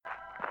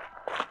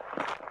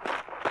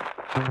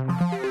Welcome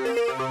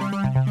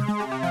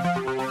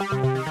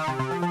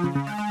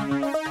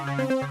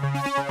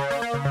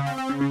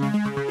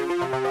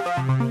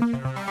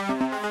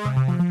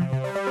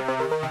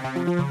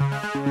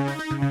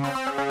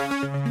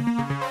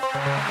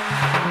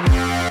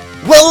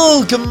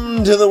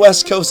to the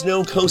West Coast,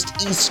 No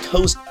Coast, East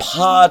Coast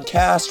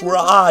podcast, where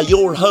I,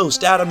 your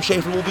host, Adam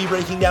Schaefer, will be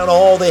breaking down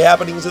all the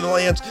happenings in the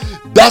land's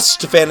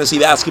best fantasy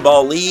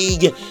basketball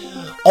league,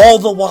 all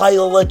the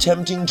while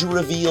attempting to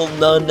reveal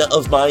none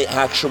of my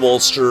actual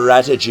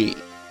strategy.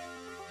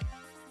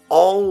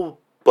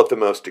 All but the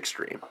most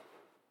extreme.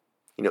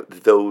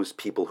 Those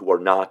people who are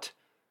not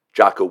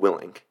Jocko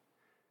Willink.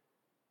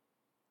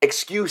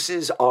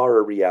 Excuses are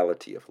a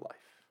reality of life.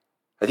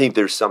 I think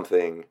there's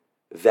something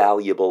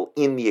valuable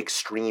in the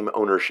extreme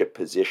ownership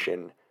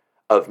position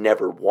of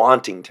never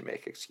wanting to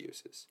make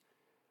excuses,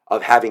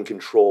 of having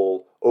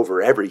control over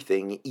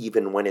everything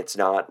even when it's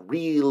not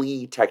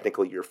really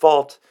technically your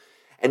fault,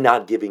 and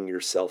not giving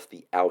yourself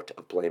the out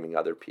of blaming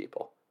other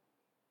people.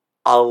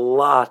 A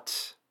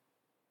lot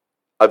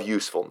of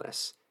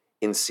usefulness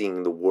in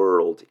seeing the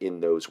world in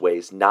those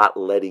ways, not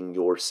letting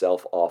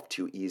yourself off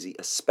too easy,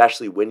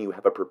 especially when you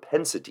have a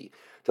propensity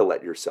to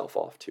let yourself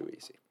off too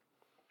easy.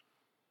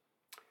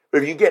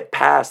 But if you get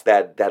past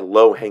that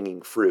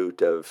low-hanging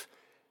fruit of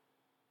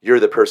you're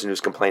the person who's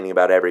complaining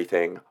about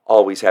everything,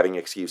 always having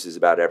excuses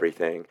about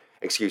everything,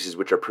 excuses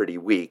which are pretty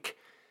weak,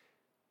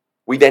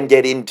 we then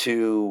get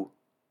into,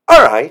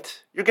 all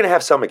right, you're going to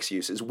have some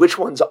excuses. Which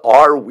ones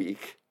are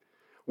weak?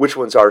 Which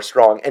ones are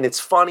strong? And it's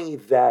funny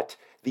that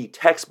the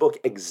textbook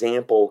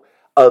example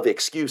of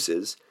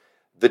excuses,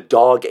 the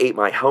dog ate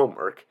my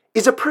homework,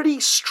 is a pretty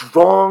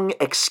strong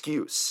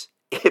excuse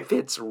if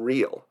it's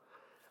real.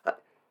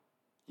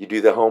 You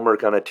do the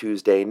homework on a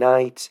Tuesday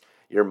night,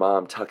 your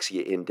mom tucks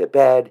you into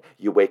bed,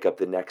 you wake up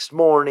the next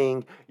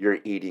morning, you're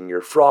eating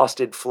your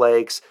Frosted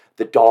Flakes,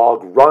 the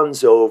dog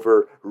runs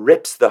over,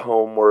 rips the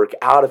homework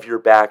out of your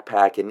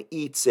backpack and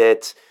eats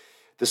it,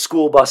 the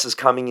school bus is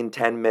coming in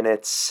 10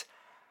 minutes.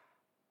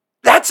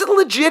 That's a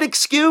legit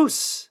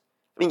excuse.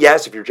 I mean,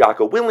 yes, if you're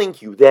Jocko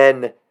Willink, you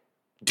then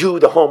do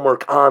the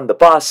homework on the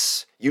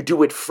bus, you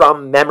do it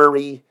from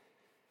memory,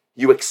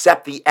 you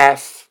accept the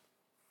F.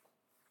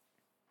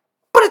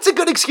 But it's a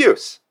good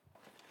excuse.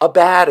 A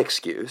bad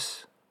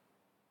excuse,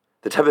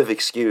 the type of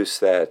excuse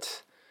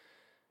that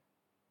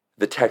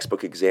the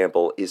textbook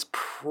example is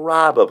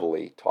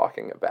probably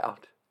talking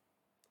about,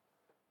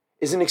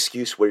 is an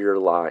excuse where you're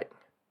lying.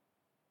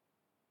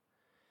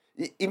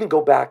 Even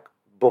go back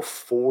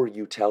before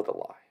you tell the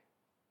lie.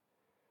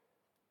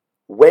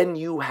 When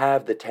you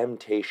have the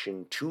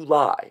temptation to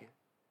lie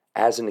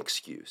as an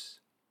excuse,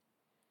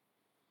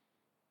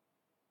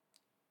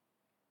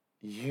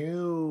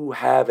 you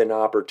have an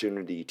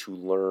opportunity to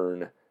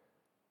learn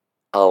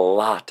a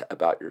lot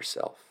about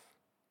yourself.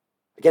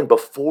 Again,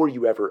 before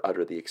you ever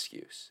utter the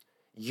excuse,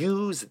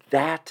 use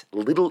that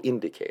little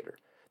indicator,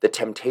 the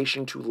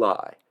temptation to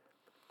lie,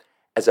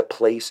 as a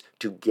place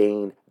to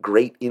gain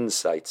great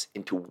insights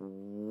into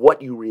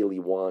what you really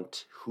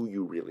want, who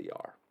you really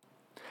are.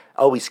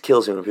 Always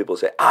kills me when people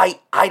say, I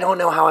don't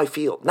know how I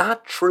feel.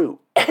 Not true.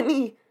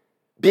 Any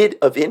bit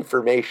of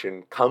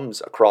information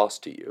comes across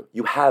to you,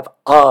 you have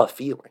a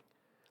feeling.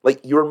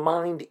 Like, your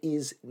mind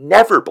is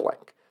never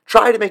blank.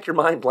 Try to make your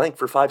mind blank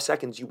for 5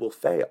 seconds, you will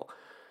fail.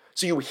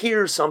 So you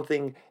hear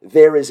something,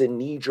 there is a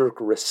knee-jerk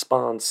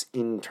response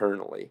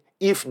internally,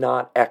 if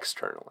not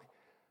externally.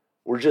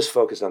 We're just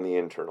focused on the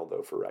internal,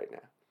 though, for right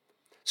now.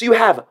 So you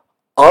have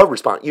a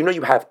response. You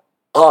have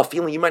a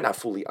feeling. You might not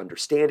fully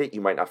understand it.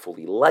 You might not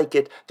fully like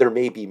it. There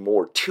may be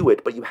more to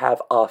it, but you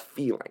have a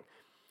feeling.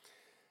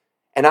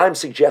 And I'm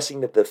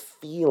suggesting that the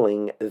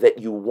feeling that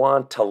you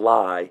want to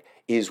lie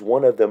is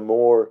one of the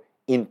more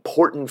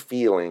important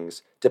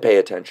feelings to pay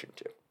attention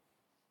to.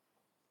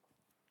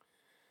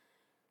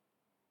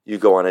 You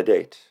go on a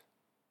date.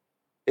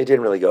 It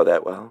didn't really go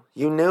that well.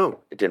 You knew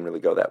it didn't really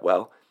go that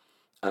well.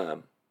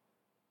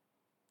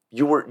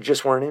 You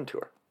just weren't into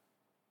her.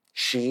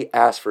 She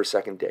asked for a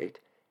second date,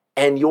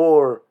 and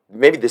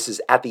maybe this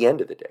is at the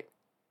end of the date.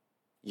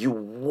 You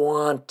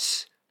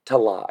want to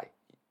lie.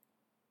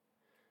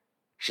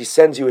 She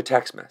sends you a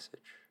text message.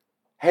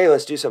 Hey,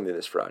 let's do something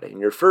this Friday. And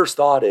your first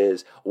thought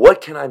is,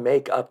 what can I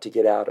make up to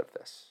get out of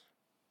this?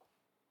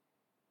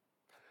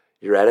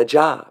 You're at a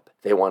job.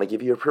 They want to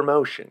give you a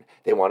promotion.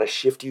 They want to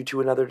shift you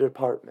to another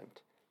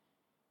department.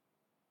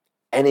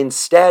 And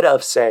instead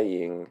of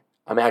saying,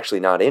 I'm actually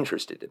not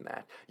interested in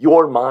that,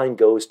 your mind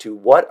goes to,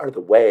 what are the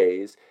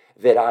ways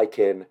that I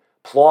can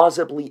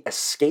plausibly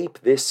escape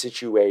this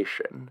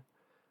situation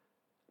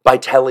by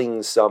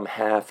telling some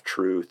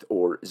half-truth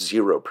or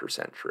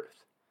 0%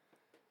 truth?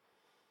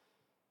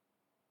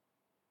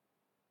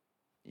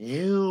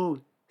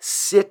 You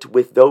sit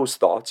with those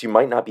thoughts. You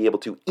might not be able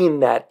to in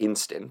that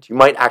instant. You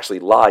might actually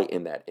lie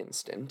in that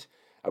instant.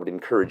 I would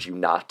encourage you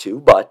not to,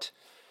 but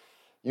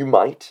you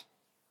might.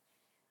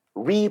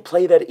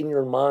 Replay that in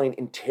your mind.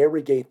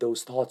 Interrogate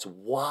those thoughts.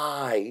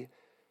 Why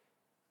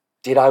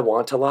did I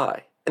want to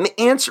lie? And the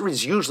answer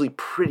is usually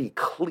pretty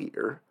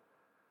clear.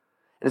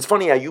 And it's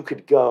funny how you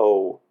could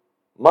go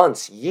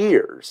months,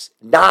 years,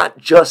 not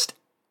just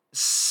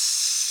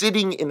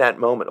sitting in that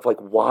moment of like,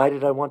 why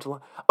did I want to lie?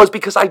 Oh, it's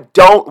because I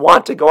don't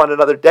want to go on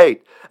another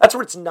date. That's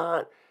where it's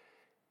not.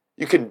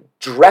 You can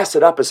dress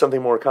it up as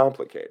something more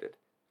complicated.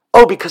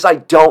 Oh, because I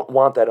don't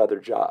want that other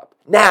job.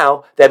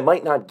 Now, that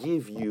might not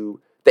give you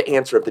the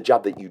answer of the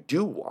job that you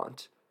do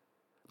want.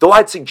 Though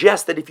I'd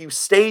suggest that if you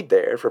stayed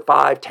there for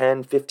 5,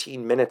 10,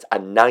 15 minutes a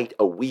night,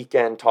 a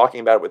weekend, talking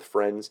about it with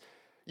friends,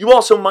 you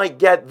also might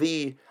get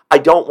the, I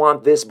don't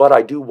want this, but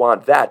I do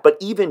want that. But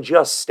even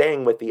just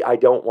staying with the, I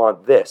don't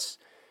want this,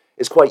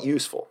 is quite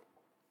useful.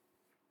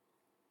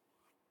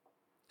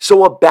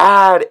 So a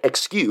bad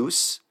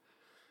excuse,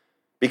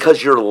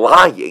 because you're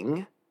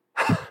lying,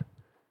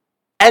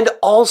 and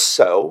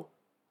also,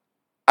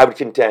 I would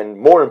contend,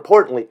 more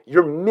importantly,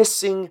 you're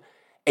missing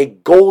a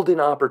golden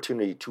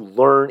opportunity to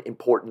learn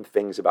important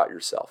things about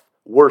yourself.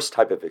 Worst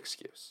type of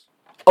excuse.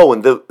 Oh,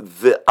 and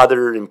the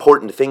other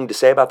important thing to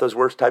say about those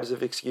worst types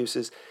of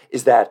excuses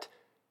is that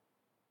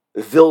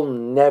they'll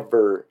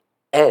never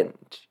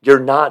end. You're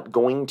not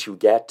going to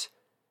get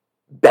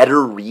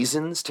better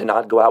reasons to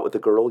not go out with a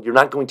girl. You're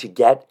not going to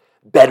get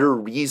better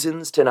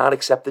reasons to not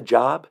accept the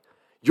job.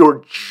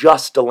 You're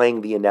just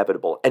delaying the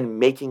inevitable and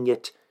making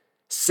it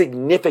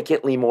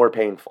significantly more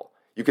painful.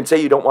 You can say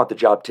you don't want the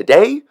job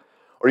today,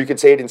 or you can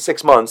say it in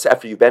 6 months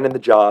after you've been in the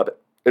job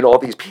and all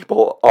these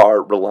people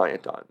are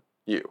reliant on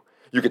you.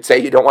 You could say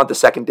you don't want the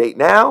second date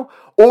now,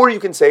 or you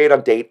can say it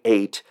on date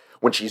 8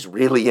 when she's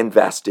really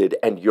invested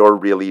and you're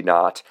really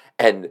not,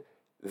 and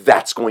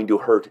that's going to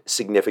hurt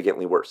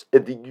significantly worse.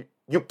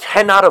 You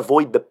cannot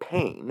avoid the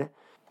pain,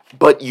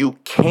 but you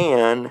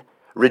can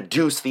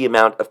reduce the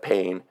amount of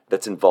pain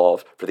that's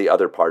involved for the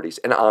other parties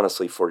and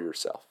honestly for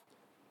yourself.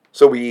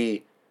 So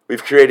we've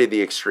created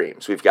the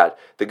extremes. We've got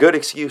the good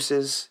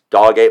excuses,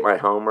 dog ate my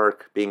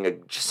homework,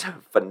 being just a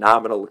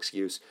phenomenal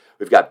excuse.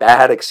 We've got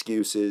bad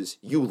excuses,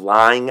 you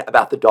lying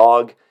about the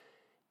dog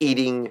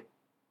eating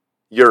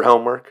your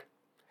homework.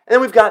 And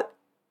then we've got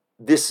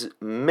this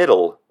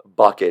middle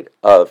bucket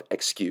of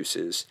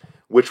excuses,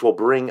 which will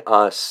bring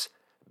us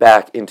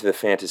back into the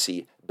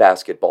fantasy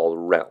basketball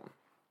realm.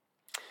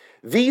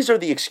 These are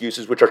the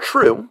excuses which are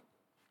true,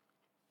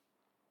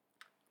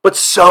 but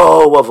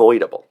so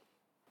avoidable.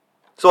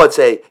 So let's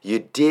say you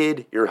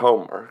did your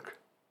homework,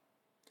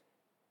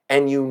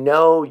 and you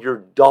know your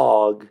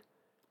dog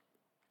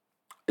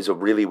is a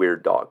really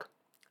weird dog.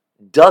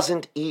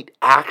 Doesn't eat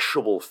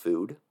actual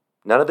food,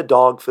 none of the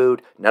dog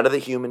food, none of the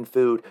human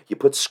food. You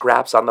put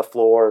scraps on the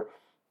floor,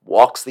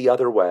 walks the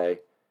other way.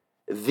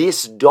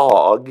 This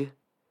dog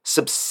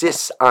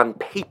subsists on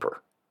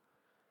paper.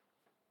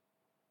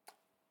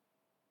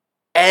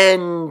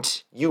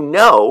 And you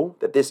know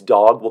that this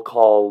dog, we'll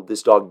call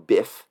this dog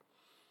Biff,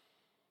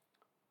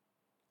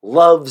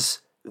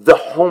 loves the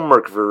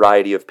homework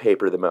variety of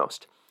paper the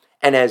most,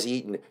 and has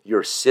eaten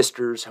your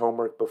sister's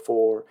homework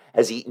before,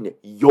 has eaten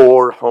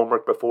your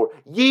homework before.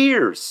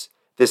 Years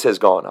this has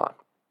gone on.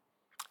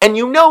 And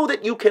you know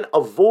that you can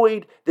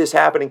avoid this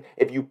happening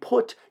if you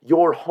put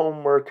your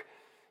homework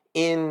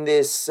in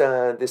this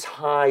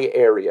high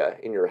area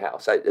in your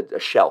house. A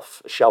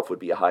shelf. A shelf would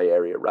be a high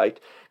area, right?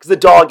 Because the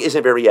dog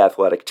isn't very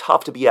athletic.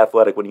 Tough to be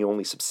athletic when you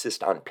only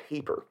subsist on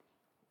paper.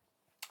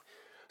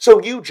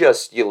 So you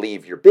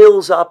leave your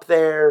bills up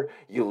there,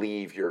 you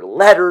leave your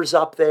letters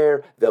up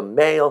there, the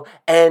mail,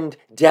 and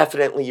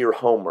definitely your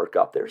homework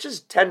up there. It's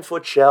just a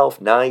 10-foot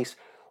shelf, nice,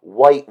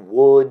 white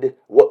wood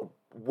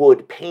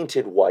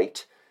painted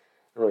white.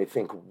 I don't really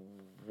think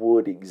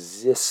wood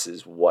exists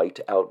as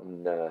white out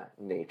in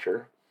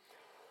nature.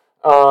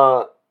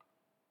 And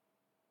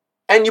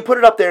you put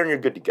it up there and you're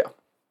good to go.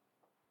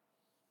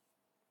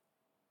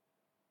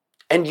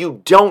 And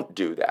you don't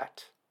do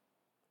that.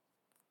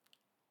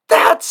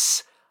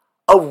 That's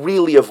a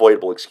really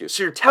avoidable excuse.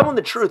 So you're telling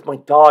the truth, my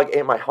dog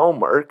ate my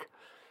homework.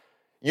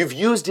 You've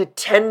used it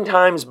 10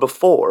 times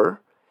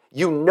before.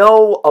 You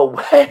know a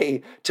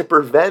way to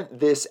prevent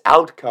this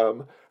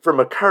outcome from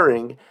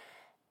occurring,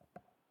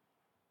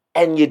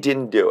 and you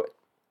didn't do it.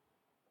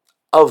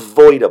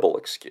 Avoidable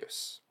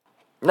excuse.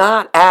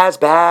 Not as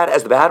bad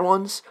as the bad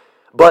ones,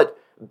 but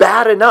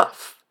bad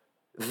enough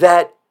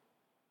that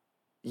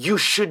you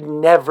should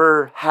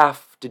never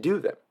have to do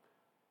them.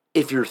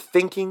 If you're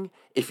thinking,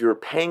 if you're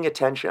paying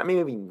attention, I mean,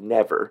 maybe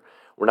never.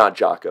 We're not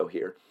Jocko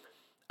here.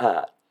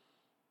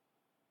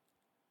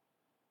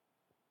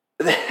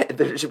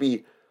 There should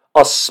be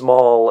a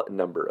small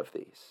number of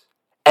these.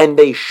 And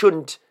they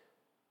shouldn't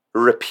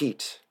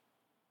repeat.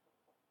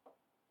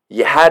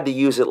 You had to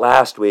use it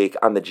last week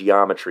on the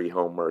geometry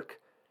homework.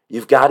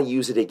 You've got to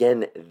use it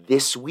again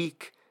this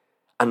week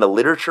on the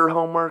literature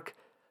homework.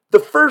 The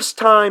first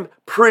time,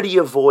 pretty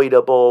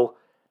avoidable.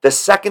 The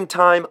second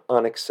time,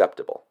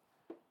 unacceptable.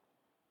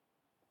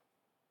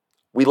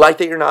 We like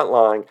that you're not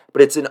lying,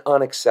 but it's an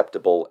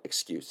unacceptable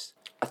excuse.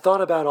 I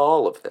thought about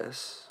all of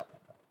this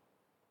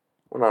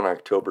when on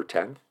October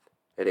 10th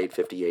at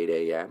 8:58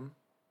 a.m.,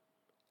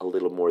 a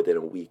little more than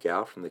a week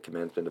out from the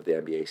commencement of the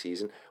NBA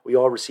season, we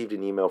all received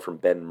an email from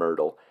Ben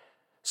Myrtle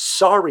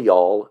sorry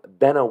all,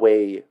 been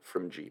away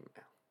from Gmail.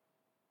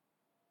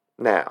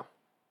 Now,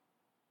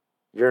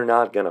 you're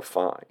not going to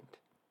find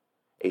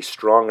a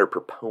stronger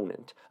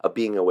proponent of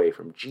being away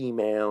from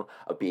Gmail,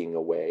 of being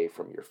away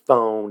from your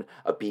phone,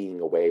 of being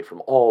away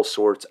from all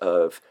sorts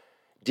of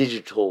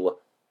digital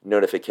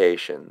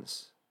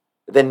notifications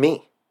than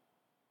me.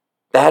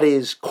 That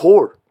is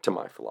core to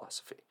my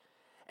philosophy.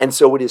 And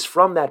so it is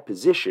from that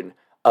position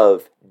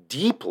of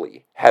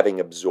deeply having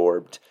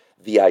absorbed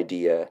the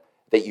idea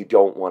that you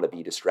don't want to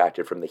be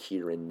distracted from the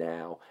here and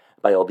now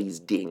by all these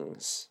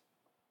dings,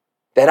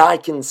 that I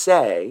can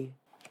say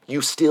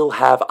you still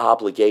have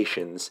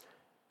obligations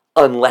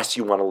unless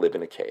you want to live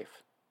in a cave.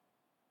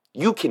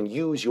 You can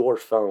use your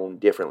phone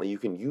differently. You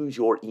can use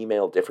your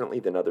email differently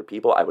than other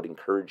people. I would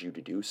encourage you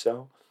to do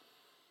so.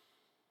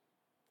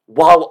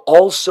 While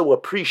also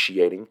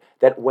appreciating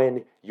that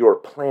when you're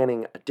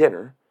planning a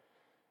dinner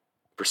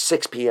for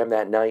 6 p.m.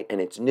 that night and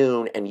it's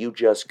noon and you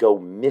just go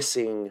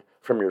missing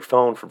from your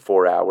phone for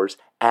 4 hours,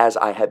 as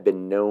I have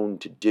been known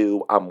to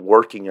do, I'm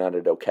working on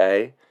it,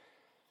 okay?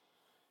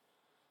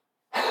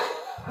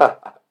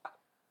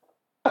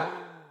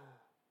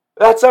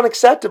 That's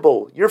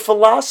unacceptable. Your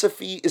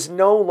philosophy is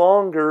no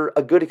longer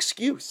a good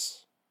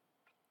excuse.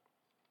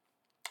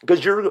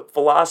 Because your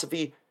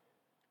philosophy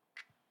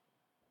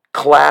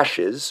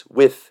clashes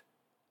with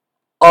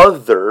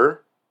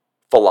other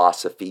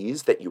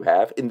philosophies that you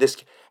have. In this,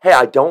 hey,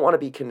 I don't want to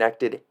be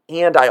connected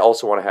and I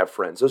also want to have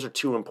friends. Those are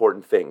two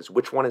important things.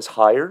 Which one is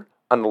higher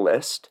on the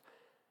list?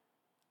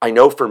 I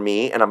know for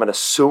me, and I'm going to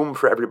assume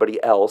for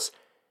everybody else,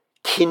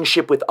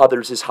 kinship with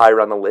others is higher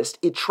on the list.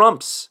 It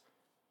trumps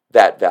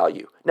that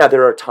value. Now,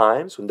 there are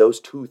times when those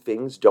two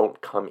things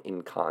don't come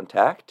in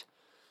contact,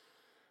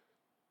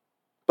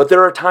 but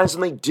there are times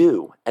when they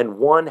do, and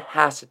one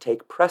has to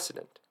take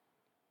precedent.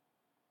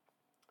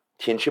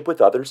 Kinship with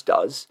others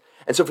does,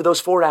 and so for those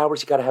 4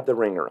 hours, you got to have the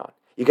ringer on.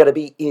 You got to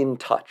be in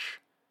touch.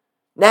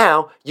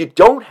 Now, you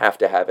don't have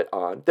to have it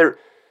on. There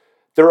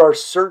are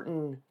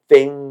certain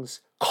things,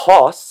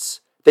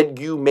 costs, that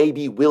you may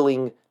be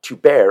willing to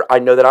bear. I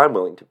know that I'm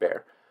willing to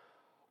bear.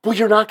 Well,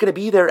 you're not going to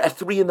be there at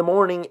 3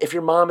 a.m. if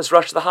your mom is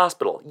rushed to the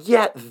hospital.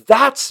 Yet,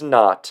 that's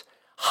not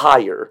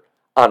higher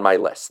on my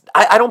list.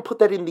 I don't put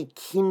that in the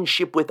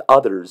kinship with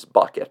others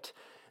bucket.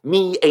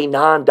 Me, a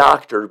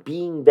non-doctor,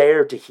 being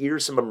there to hear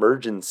some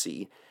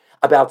emergency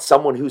about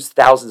someone who's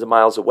thousands of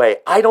miles away.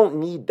 I don't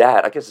need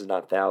that. I guess it's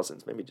not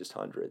thousands, maybe just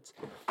hundreds.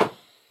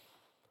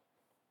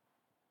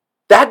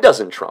 That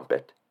doesn't trump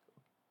it.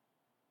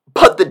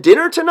 But the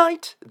dinner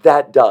tonight,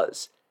 that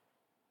does.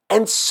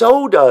 And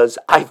so does,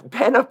 I've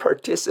been a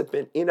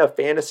participant in a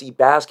fantasy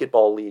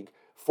basketball league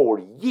for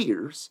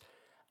years.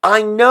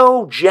 I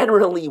know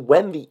generally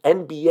when the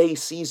NBA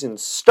season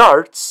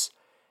starts,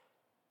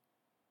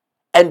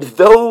 and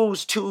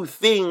those two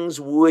things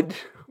would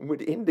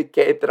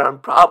indicate that I'm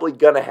probably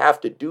going to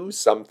have to do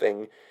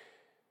something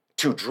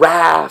to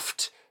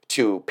draft,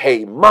 to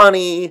pay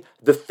money,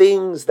 the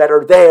things that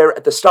are there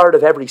at the start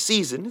of every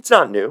season. It's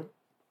not new.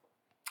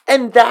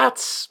 And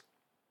that's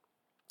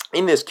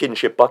in this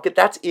kinship bucket,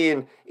 that's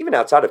in, even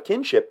outside of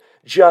kinship,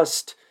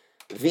 just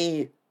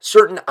the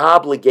certain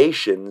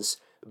obligations,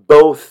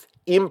 both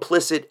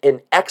implicit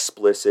and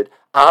explicit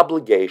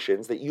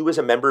obligations that you as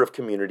a member of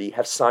community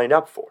have signed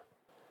up for.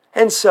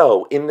 And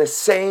so, in the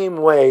same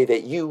way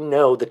that you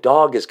know the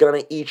dog is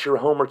going to eat your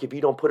homework if you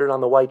don't put it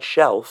on the white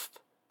shelf,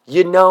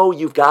 you know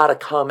you've got to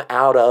come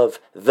out of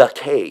the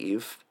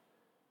cave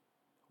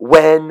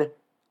when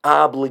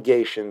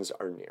obligations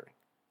are nearing.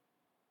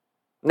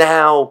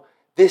 Now,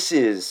 this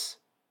is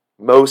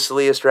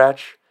mostly a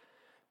stretch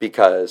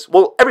because,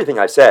 well, everything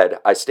I said,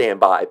 I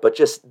stand by, but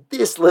just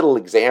this little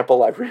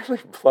example, I've really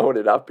blown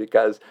it up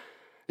because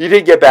you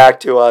did get back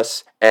to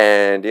us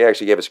and you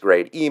actually gave us a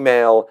great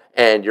email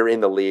and you're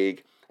in the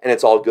league and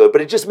it's all good,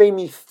 but it just made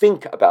me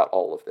think about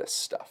all of this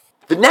stuff.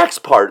 The next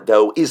part,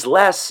 though, is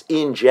less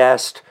in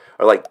jest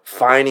or like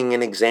finding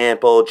an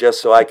example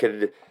just so I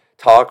could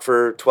talk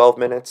for 12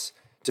 minutes.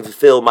 To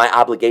fulfill my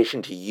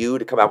obligation to you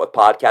to come out with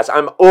podcasts.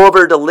 I'm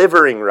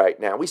over-delivering right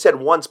now. We said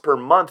once per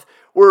month.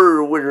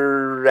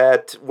 We're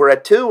at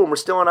 2 and we're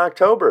still in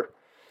October.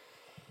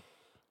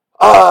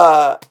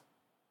 The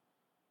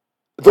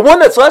one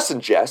that's less than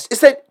jest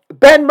is that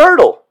Ben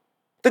Myrtle,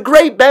 the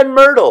great Ben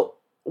Myrtle,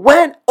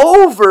 went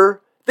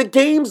over the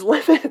game's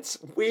limits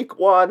week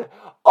 1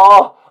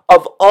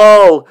 of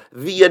all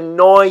the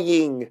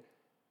annoying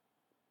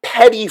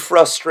petty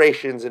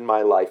frustrations in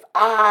my life.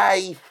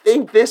 I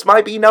think this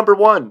might be number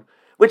 1,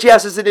 which,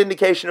 yes, is an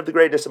indication of the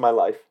greatness of my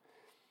life.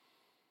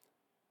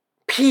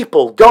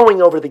 People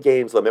going over the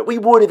game's limit. We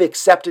would have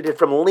accepted it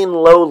from Lynn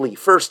Lowley,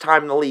 first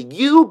time in the league.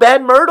 You,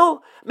 Ben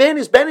Myrtle, man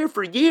who's been here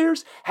for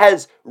years,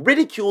 has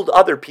ridiculed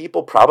other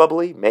people,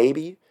 probably,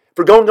 maybe,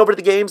 for going over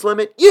the game's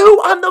limit.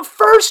 You, on the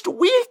first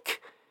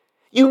week,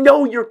 you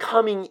know you're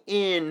coming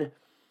in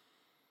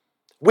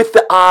with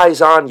the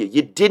eyes on you.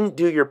 You didn't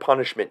do your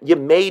punishment. You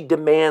made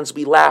demands.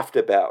 We laughed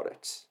about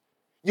it.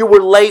 You were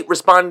late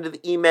responding to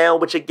the email,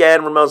 which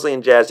again, we're mostly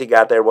in jest. You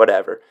got there,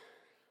 whatever.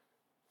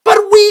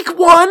 But week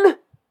 1,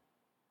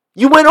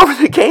 You went over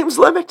the games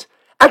limit.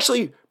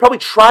 Actually, probably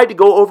tried to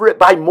go over it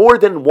by more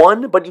than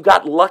one, but you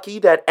got lucky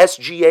that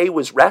SGA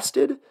was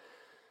rested.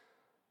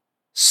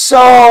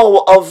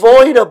 So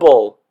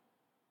avoidable.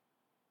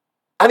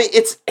 I mean,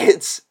 it's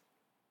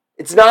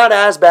not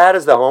as bad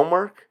as the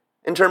homework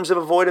in terms of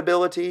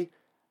avoidability.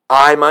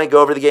 I might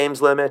go over the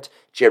games limit.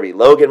 Jerry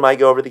Logan might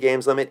go over the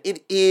games limit.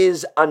 It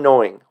is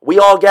annoying. We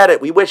all get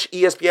it. We wish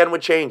ESPN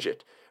would change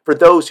it. For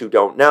those who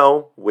don't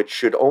know, which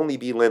should only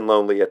be Lynn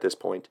Lonely at this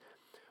point,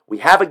 we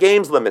have a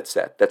games limit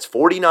set that's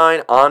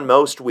 49 on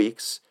most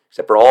weeks,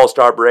 except for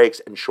All-Star breaks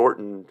and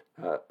shortened,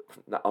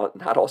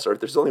 not All-Star,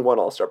 there's only one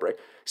All-Star break,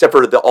 except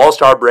for the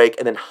All-Star break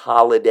and then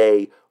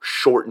holiday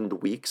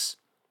shortened weeks.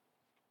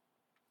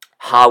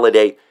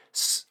 Holiday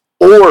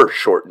or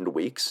shortened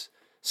weeks.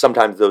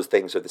 Sometimes those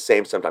things are the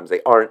same, sometimes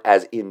they aren't,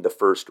 as in the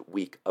first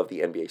week of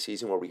the NBA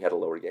season where we had a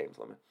lower games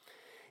limit.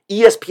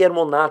 ESPN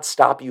will not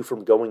stop you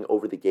from going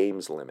over the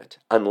games limit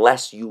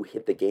unless you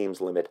hit the games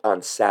limit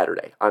on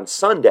Saturday. On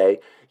Sunday,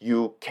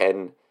 you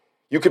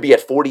could be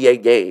at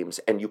 48 games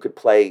and you could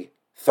play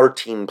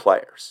 13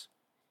 players.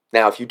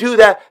 Now, if you do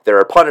that, there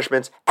are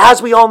punishments,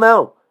 as we all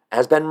know,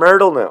 as Ben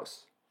Myrtle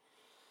knows.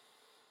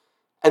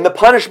 And the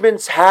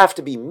punishments have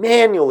to be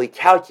manually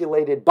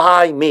calculated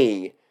by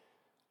me.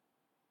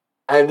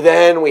 And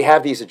then we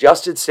have these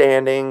adjusted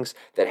standings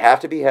that have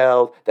to be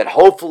held, that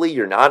hopefully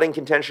you're not in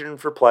contention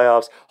for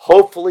playoffs.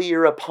 Hopefully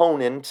your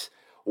opponent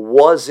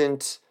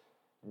wasn't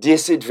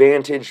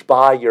disadvantaged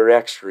by your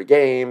extra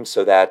game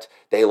so that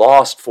they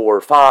lost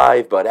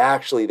 4-5, but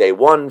actually they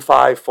won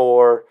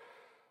 5-4.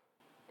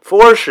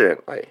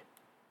 Fortunately,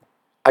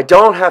 I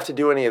don't have to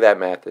do any of that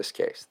math this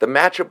case. The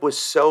matchup was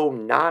so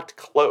not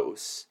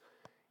close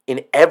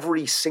in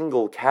every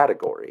single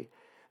category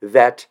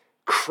that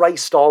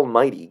Christ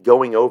almighty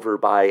going over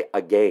by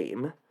a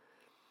game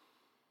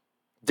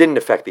didn't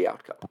affect the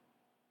outcome.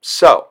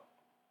 So,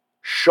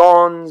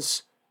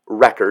 Sean's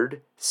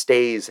record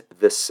stays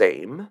the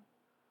same.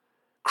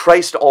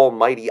 Christ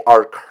almighty,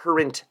 our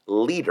current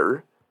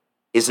leader,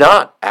 is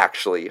not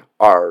actually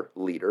our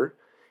leader.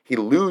 He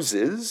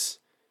loses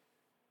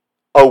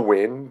a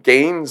win,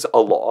 gains a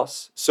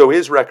loss, so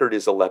his record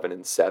is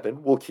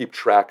 11-7. We'll keep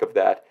track of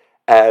that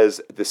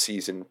as the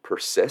season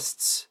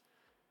persists.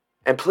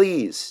 And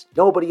please,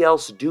 nobody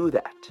else do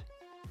that.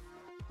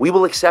 We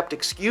will accept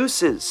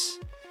excuses.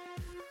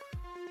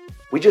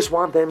 We just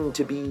want them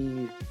to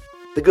be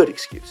the good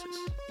excuses.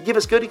 Give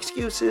us good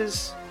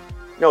excuses,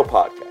 no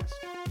podcast.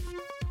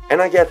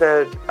 And I get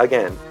that,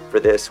 again, for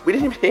this. We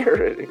didn't even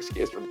hear an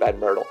excuse from Ben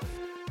Myrtle.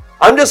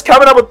 I'm just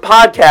coming up with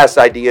podcast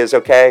ideas,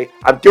 okay?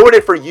 I'm doing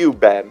it for you,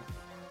 Ben.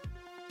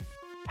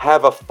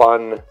 Have a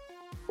fun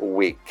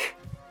week.